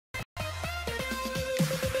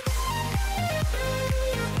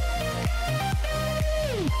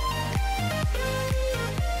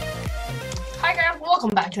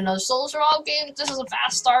Welcome back to another Souls for All game. This is a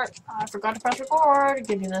fast start. I forgot to press record.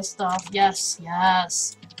 Give me this stuff. Yes,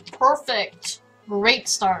 yes. Perfect. Great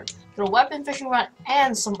start. Get a weapon, fishing rod,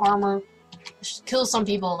 and some armor. Just kill some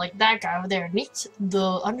people like that guy over there. Meet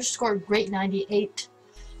the underscore great 98.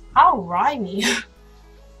 How rhymey.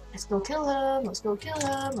 Let's go kill him. Let's go kill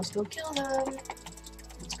him. Let's go kill him.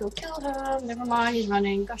 Let's go kill him. Never mind, he's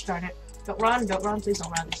running. Gosh darn it. Don't run, please don't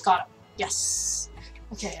run. Got him. Yes.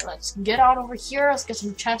 Okay, let's get on over here. Let's get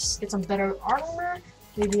some chests, get some better armor,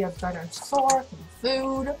 maybe a better sword, some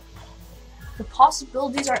food. The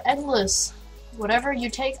possibilities are endless. Whatever you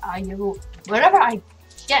take, whatever I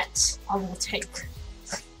get, I will take.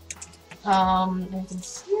 Anything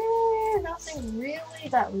here? Nothing really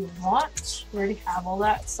that we want. We already have all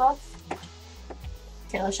that stuff.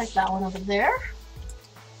 Okay, let's check that one over there.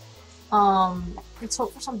 Let's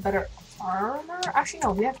hope for some better armor. Actually,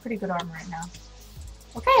 no, we have pretty good armor right now.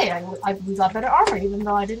 Okay, we got better armor, even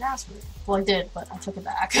though I didn't ask for it. Well, I did, but I took it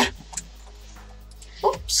back.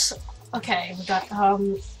 Oops. Okay, we got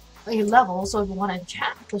a level, so if we want to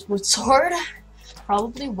enchant this wood sword,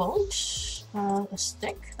 probably won't. A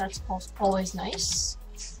stick, that's always nice.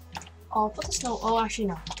 I'll put the snow. Oh, actually,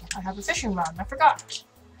 no. I have a fishing rod, I forgot.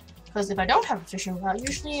 Because if I don't have a fishing rod,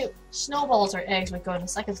 usually snowballs or eggs would go in the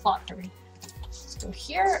second slot for me. Let's go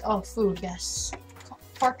here. Oh, food, yes.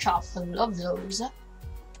 Pork chop, I love those.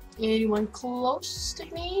 Anyone close to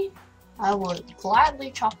me? I would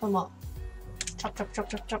gladly chop them up. Chop, chop, chop,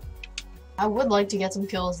 chop, chop. I would like to get some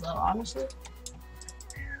kills though, honestly.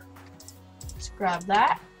 Let's grab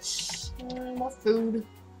that. More food.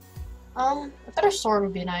 A better sword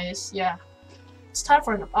would be nice, yeah. It's time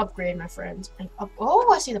for an upgrade, my friends.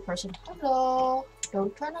 Oh, I see the person. Hello.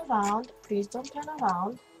 Don't turn around. Please don't turn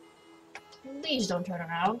around. Please don't turn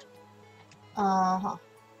around.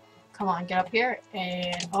 Come on, get up here,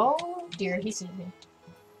 and oh dear, he sees me.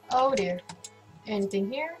 Oh dear.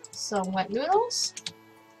 Anything here? Some wet noodles?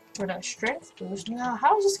 For that strength boost. Now,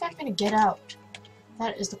 how is this guy gonna get out?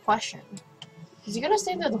 That is the question. Is he gonna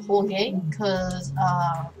stay there the whole game? Cause,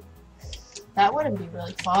 that wouldn't be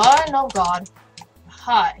really fun. Oh god.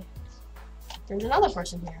 Hi. There's another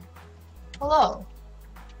person here. Hello.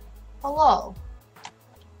 Hello.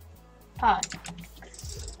 Hi.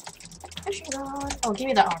 Fishing rod. Oh, give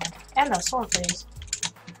me that armor. And that sword, please.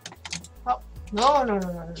 Oh, no, no, no,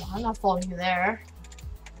 no, no. I'm not following you there.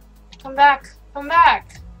 Come back. Come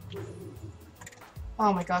back.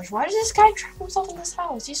 Oh my gosh. Why does this guy trap himself in this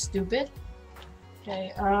house? He's stupid.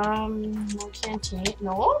 Okay, no TNT.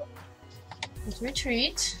 No? Let's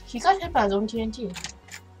retreat. He got hit by his own TNT.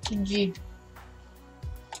 GG.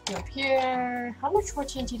 Get up here. How much more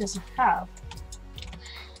TNT does he have?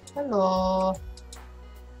 Hello.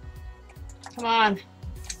 Come on.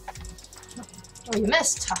 Oh, you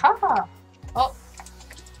missed. Haha. Oh.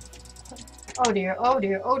 Oh dear. Oh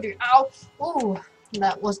dear. Oh dear. Ow. Ooh.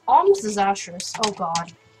 That was almost disastrous. Oh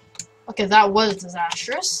god. Okay, that was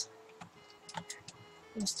disastrous.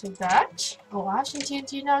 Let's take that. Oh, I have some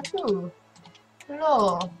TNT now too.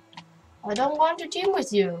 Hello. I don't want to team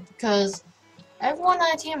with you because everyone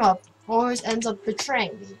I team up always ends up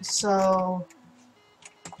betraying me. So.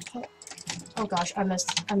 Oh gosh, I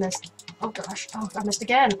missed. I missed. Oh gosh. Oh, I missed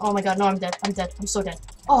again. Oh my god, no, I'm dead. I'm dead. I'm so dead.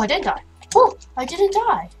 Oh, I didn't die. Oh, I didn't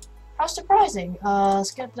die. How surprising.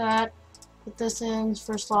 Let's get that. Put this in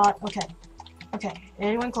first slot. Okay. Okay.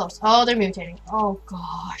 Anyone close? Oh, they're mutating. Oh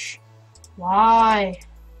gosh. Why?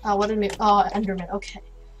 Oh, what did me? Oh, Enderman. Okay.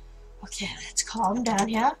 Okay, let's calm down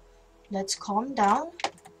here. Let's calm down.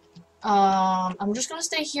 I'm just gonna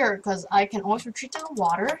stay here because I can always retreat to the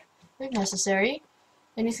water if necessary.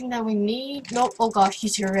 Anything that we need? Nope. Oh gosh,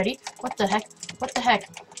 he's here already. What the heck? What the heck?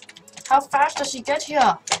 How fast does he get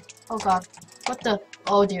here? Oh god. What the?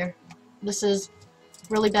 Oh dear. This is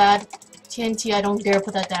really bad. TNT, I don't dare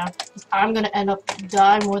put that down. I'm gonna end up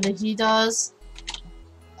dying more than he does.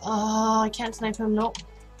 I can't snipe him. Nope.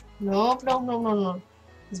 Nope. No, no, no, no.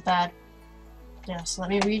 It's bad. Yes, let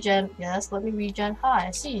me regen. Yes, let me regen. Hi,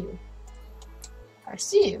 I see you. I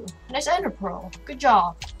see you. Nice ender pearl. Good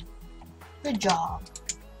job. Good job.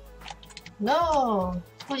 No,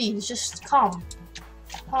 please, just come.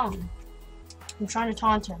 Come. I'm trying to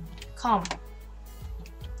taunt him. Come.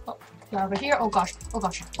 Oh, you're over here. Oh gosh. Oh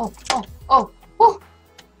gosh. Oh, oh, oh, oh!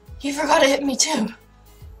 He forgot to hit me too.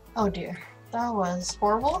 Oh dear. That was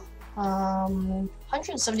horrible.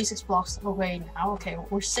 176 blocks away now. Okay,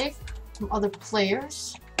 we're safe from other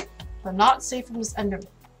players, but not safe from this Enderman.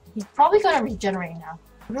 He's probably gonna regenerate now.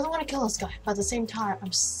 I really want to kill this guy, but at the same time,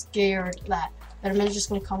 I'm scared that Enderman's just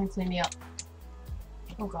gonna come and clean me up.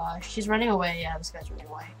 Oh gosh, he's running away. Yeah, this guy's running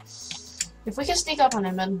away. If we can sneak up on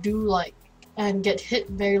him and do like and get hit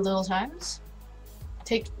very little times.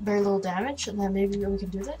 Take very little damage, and then maybe we can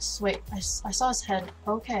do this. Wait, I saw his head.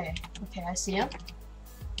 Okay, okay, I see him.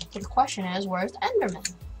 But the question is, where's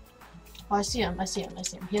Enderman? Oh, I see him, I see him, I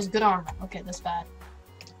see him. He has good armor. Okay, that's bad.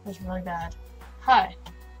 That's really bad. Hi.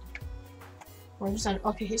 Where's Enderman?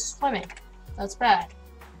 Okay, he's swimming. That's bad.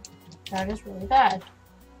 That is really bad.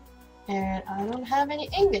 And I don't have any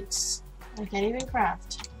ingots. I can't even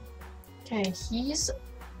craft. Okay, he's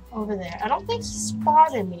over there. I don't think he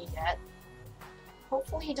spotted me yet.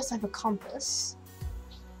 Hopefully he doesn't have a compass.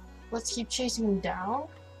 Let's keep chasing him down.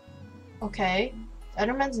 Okay.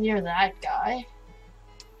 Enderman's near that guy.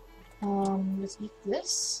 Let's eat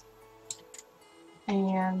this.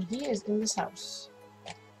 And he is in this house.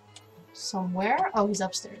 Somewhere? Oh, he's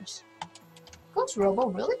upstairs. Ghost Robo,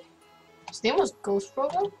 really? His name was Ghost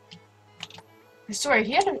Robo? I swear,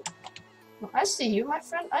 he had an... I see you, my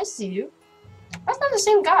friend. I see you. That's not the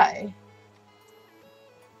same guy.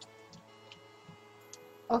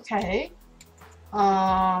 Okay.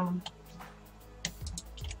 I'm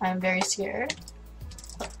very scared.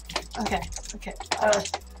 Okay, okay.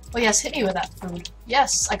 Oh yes, hit me with that food.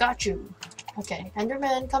 Yes, I got you. Okay,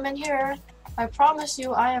 Enderman, come in here. I promise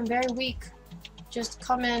you, I am very weak. Just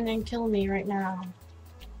come in and kill me right now.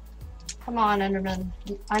 Come on, Enderman.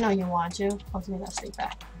 I know you want to. Oh, give me that steak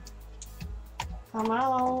back. Come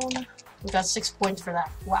on. We got 6 points for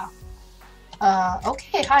that. Wow.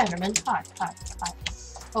 Okay, hi, Enderman. Hi, hi, hi.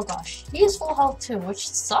 Oh gosh, he is full health too, which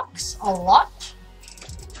sucks a lot.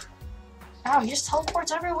 Ow, he just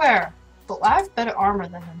teleports everywhere. But I have better armor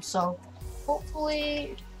than him, so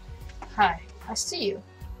hopefully... Hi, I see you.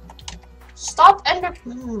 Stop Ender...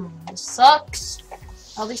 this sucks.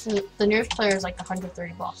 At least the nearest player is like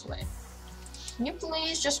 130 blocks away. Can you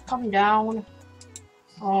please just come down?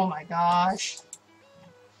 Oh my gosh.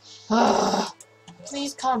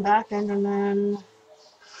 Please come back, Enderman.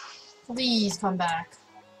 Please come back.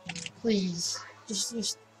 Please.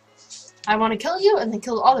 Just I want to kill you and then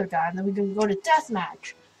kill the other guy, and then we can go to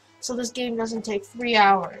deathmatch. So this game doesn't take 3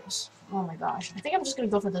 hours. Oh my gosh. I think I'm just gonna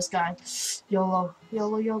go for this guy. YOLO.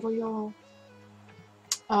 YOLO, YOLO, YOLO.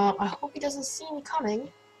 I hope he doesn't see me coming,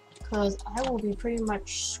 because I will be pretty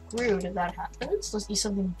much screwed if that happens. Let's eat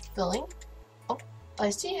something filling. Oh, I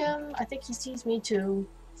see him. I think he sees me too.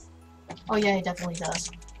 Oh yeah, he definitely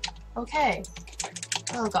does. Okay.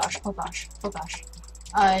 Oh gosh, oh gosh, oh gosh.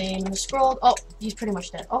 I'm scrolled. Oh, he's pretty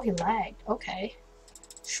much dead. Oh, he lagged. Okay.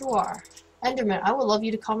 Sure. Enderman, I would love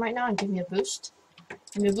you to come right now and give me a boost.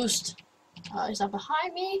 Give me a boost. Is that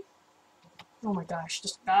behind me? Oh my gosh,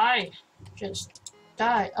 just die. Just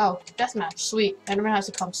die. Oh, deathmatch. Sweet. Enderman has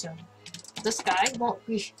to come soon. This guy won't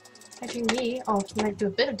be catching me. Oh, he might do a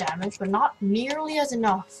bit of damage, but not nearly as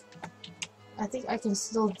enough. I think I can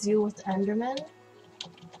still deal with Enderman.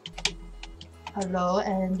 Hello,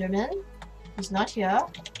 Enderman. He's not here.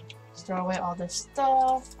 Let's throw away all this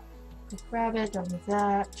stuff. Just grab it, done with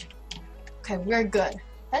that. Okay, we're good.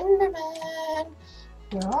 Enderman!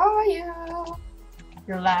 Where are you?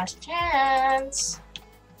 Your last chance.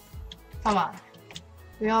 Come on.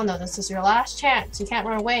 We all know this is your last chance. You can't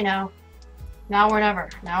run away now. Now or never.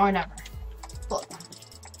 Now or never. Look.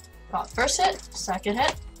 Got first hit, second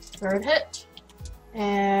hit, third hit,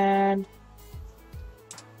 and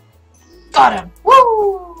got him!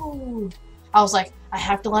 Woo! I was like, I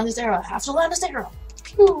have to land this arrow. I have to land this arrow.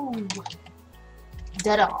 Pew!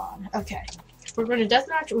 Dead on. Okay. We're going to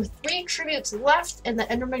deathmatch with 3 tributes left and the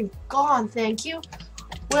Enderman gone. Thank you.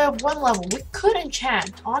 We have 1 level. We could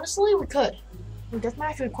enchant. Honestly, we could. In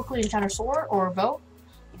deathmatch, we quickly enchant a sword or a bow.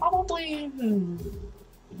 Probably,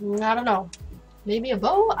 I don't know. Maybe a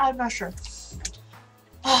bow? I'm not sure.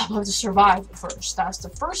 We have to survive first. That's the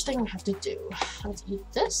first thing we have to do. Let's eat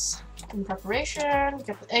this in preparation.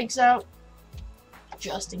 Get the eggs out.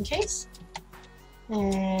 Just in case.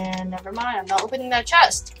 And never mind, I'm not opening that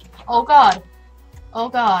chest. Oh god. Oh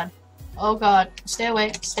god. Oh god. Stay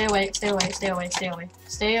away, stay away, stay away, stay away, stay away.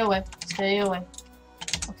 Stay away, stay away.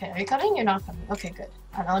 Okay, are you coming? You're not coming. Okay, good.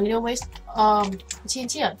 I don't need to waste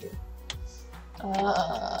TNT on you.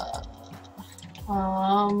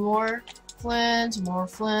 More flint, more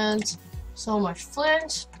flint. So much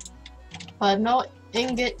flint. But no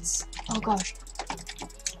ingots. Oh gosh.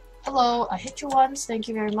 Hello, I hit you once, thank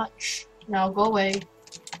you very much. Now go away.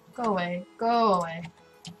 Go away. Go away.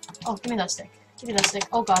 Oh, give me that stick. Give me that stick.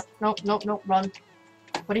 Oh god. Nope, nope, nope, run.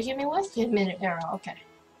 What did you hit me with? You hit me an arrow. Okay.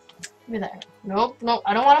 Give me that arrow. Nope, nope.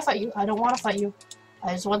 I don't want to fight you. I don't want to fight you.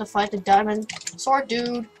 I just want to fight the diamond sword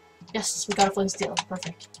dude. Yes, we got a flint steel.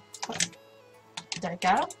 Perfect. Did I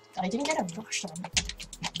get him? I didn't get him. Gosh darn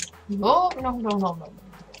it. No, no, no, no, no.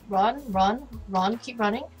 Run, run, run. Keep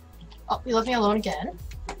running. Oh, you left me alone again.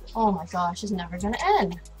 Oh my gosh, it's never gonna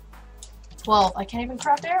end. 12. I can't even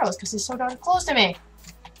craft arrows because he's so darn close to me.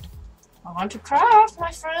 I want to craft,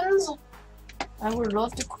 my friends. I would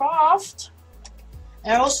love to craft.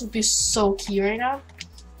 Arrows would be so key right now.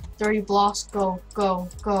 30 blocks. Go, go,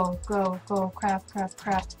 go, go, go. Craft, craft,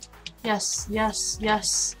 craft. Yes, yes,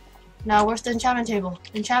 yes. Now, where's the enchantment table?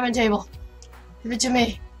 Enchantment table. Give it to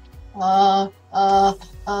me. I'm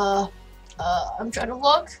trying to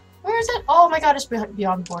look. Where is it? Oh my god, it's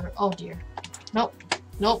beyond the border. Oh dear. Nope.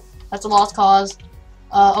 Nope. That's a lost cause.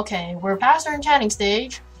 Okay, we're past our enchanting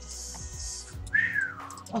stage.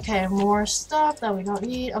 Okay, more stuff that we don't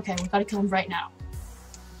need. Okay, we gotta kill him right now.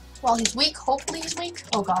 Well, he's weak. Hopefully he's weak.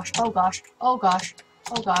 Oh gosh, oh gosh, oh gosh,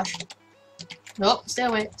 oh gosh. Nope, stay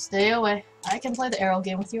away, stay away. I can play the arrow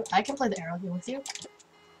game with you. I can play the arrow game with you.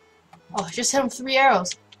 Oh, I just hit him 3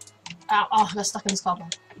 arrows. Ow, oh, I got stuck in this cobble.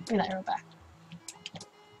 Give me that arrow back.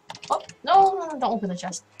 Oh, no, don't open the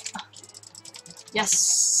chest.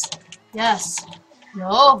 Yes, yes.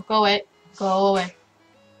 No, go away, go away.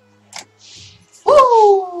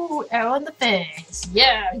 Woo! Arrow in the face.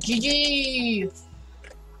 Yeah, GG!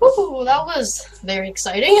 Woo, that was very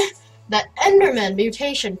exciting. That Enderman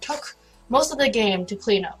mutation took most of the game to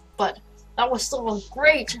clean up, but that was still a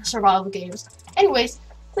great survival game. Anyways,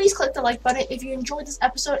 please click the like button if you enjoyed this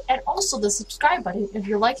episode, and also the subscribe button if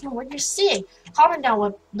you're liking what you're seeing. Comment down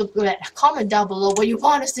below what you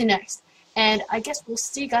want to see next. And I guess we'll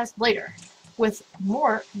see you guys later with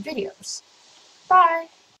more videos. Bye!